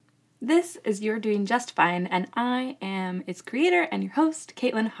This is You're Doing Just Fine, and I am its creator and your host,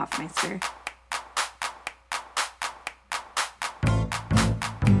 Caitlin Hoffmeister.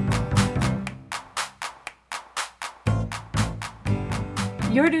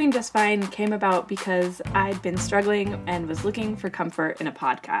 You're Doing Just Fine came about because I'd been struggling and was looking for comfort in a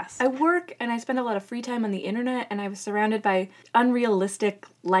podcast. I work and I spend a lot of free time on the internet, and I was surrounded by unrealistic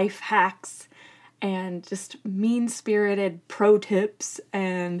life hacks and just mean-spirited pro tips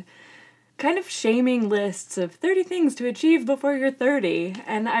and kind of shaming lists of 30 things to achieve before you're 30.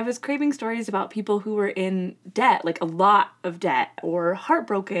 And I was craving stories about people who were in debt, like a lot of debt, or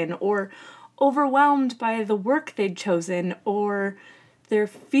heartbroken, or overwhelmed by the work they'd chosen, or their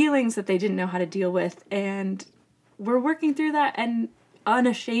feelings that they didn't know how to deal with, and we're working through that and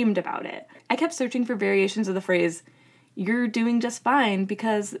unashamed about it. I kept searching for variations of the phrase, "You're doing just fine,"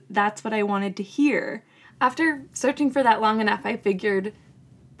 because that's what I wanted to hear. After searching for that long enough, I figured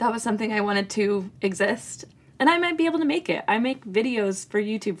that was something I wanted to exist, and I might be able to make it. I make videos for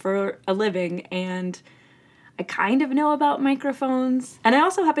YouTube for a living, and I kind of know about microphones, and I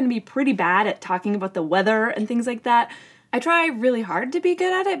also happen to be pretty bad at talking about the weather and things like that. I try really hard to be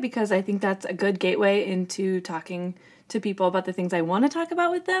good at it because I think that's a good gateway into talking to people about the things I want to talk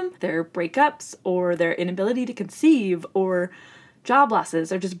about with them. Their breakups, or their inability to conceive, or job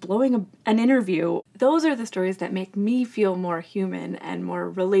losses, or just blowing an interview. Those are the stories that make me feel more human and more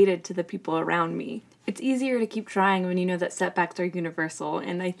related to the people around me. It's easier to keep trying when you know that setbacks are universal,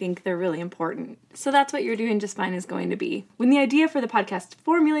 and I think they're really important. So that's what You're Doing Just Fine is going to be. When the idea for the podcast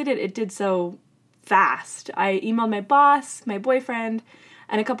formulated, it did so fast. I emailed my boss, my boyfriend,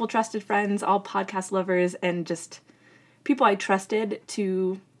 and a couple trusted friends, all podcast lovers, and just people I trusted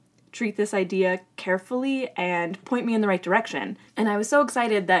to treat this idea carefully and point me in the right direction. And I was so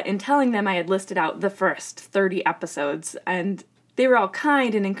excited that in telling them I had listed out the first 30 episodes, and they were all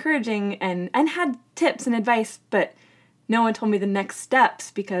kind and encouraging and had tips and advice, but no one told me the next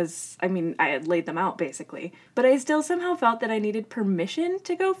steps because, I had laid them out basically. But I still somehow felt that I needed permission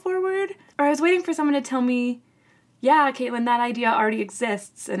to go forward. Or I was waiting for someone to tell me, yeah, Caitlin, that idea already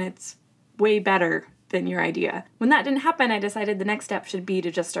exists and it's way better than your idea. When that didn't happen, I decided the next step should be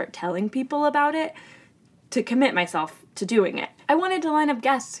to just start telling people about it, to commit myself to doing it. I wanted to line up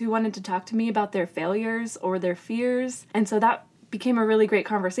guests who wanted to talk to me about their failures or their fears, and so that became a really great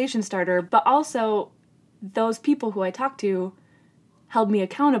conversation starter, but also those people who I talked to held me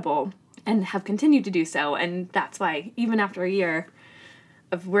accountable and have continued to do so. And that's why, even after a year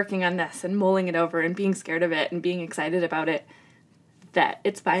of working on this and mulling it over and being scared of it and being excited about it, that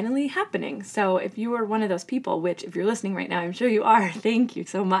it's finally happening. So if you are one of those people, which if you're listening right now, I'm sure you are, thank you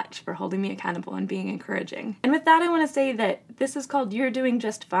so much for holding me accountable and being encouraging. And with that, I want to say that this is called You're Doing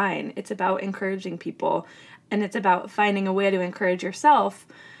Just Fine. It's about encouraging people, and it's about finding a way to encourage yourself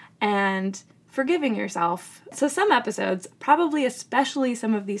and forgiving yourself. So some episodes, probably especially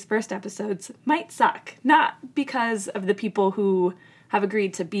some of these first episodes, might suck. Not because of the people who have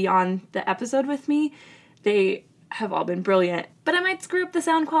agreed to be on the episode with me. They have all been brilliant. But I might screw up the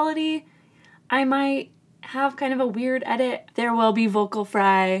sound quality. I might have kind of a weird edit. There will be vocal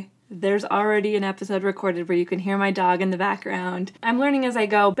fry. There's already an episode recorded where you can hear my dog in the background. I'm learning as I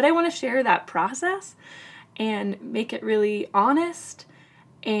go, but I want to share that process and make it really honest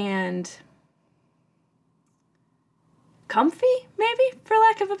and comfy, maybe, for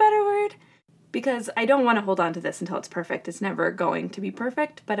lack of a better word, because I don't want to hold on to this until it's perfect. It's never going to be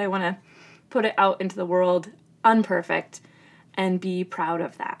perfect, but I want to put it out into the world unperfect and be proud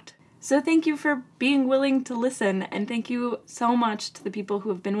of that. So thank you for being willing to listen, and thank you so much to the people who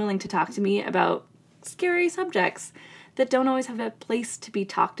have been willing to talk to me about scary subjects that don't always have a place to be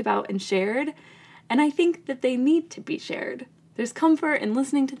talked about and shared, and I think that they need to be shared. There's comfort in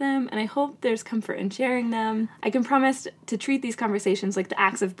listening to them, and I hope there's comfort in sharing them. I can promise to treat these conversations like the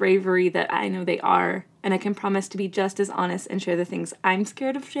acts of bravery that I know they are, and I can promise to be just as honest and share the things I'm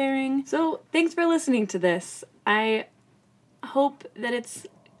scared of sharing. So thanks for listening to this. I hope that it's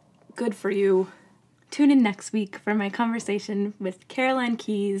good for you. Tune in next week for my conversation with Caroline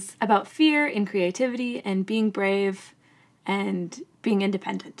Keyes about fear in creativity and being brave and being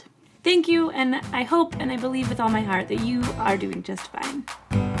independent. Thank you, and I hope and I believe with all my heart that you are doing just fine.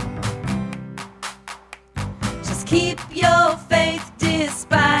 Just keep your faith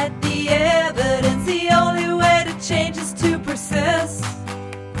despite the evidence. The only way to change is to persist.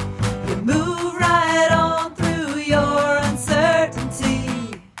 You move right on through your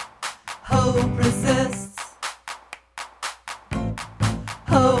uncertainty. Hope resists.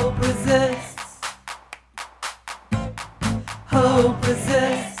 Hope resists. Hope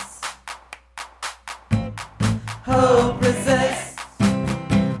resists. Hope resists.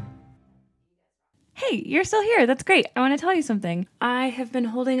 Hey, you're still here. That's great. I want to tell you something. I have been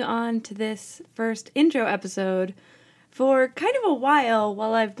holding on to this first intro episode for kind of a while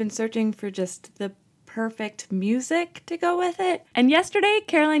I've been searching for just the perfect music to go with it. And yesterday,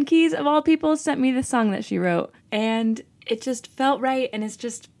 Caroline Keyes, of all people, sent me the song that she wrote. And it just felt right and it's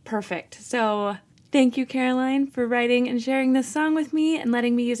just perfect. So thank you, Caroline, for writing and sharing this song with me and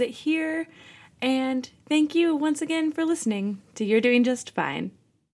letting me use it here. And thank you once again for listening to You're Doing Just Fine.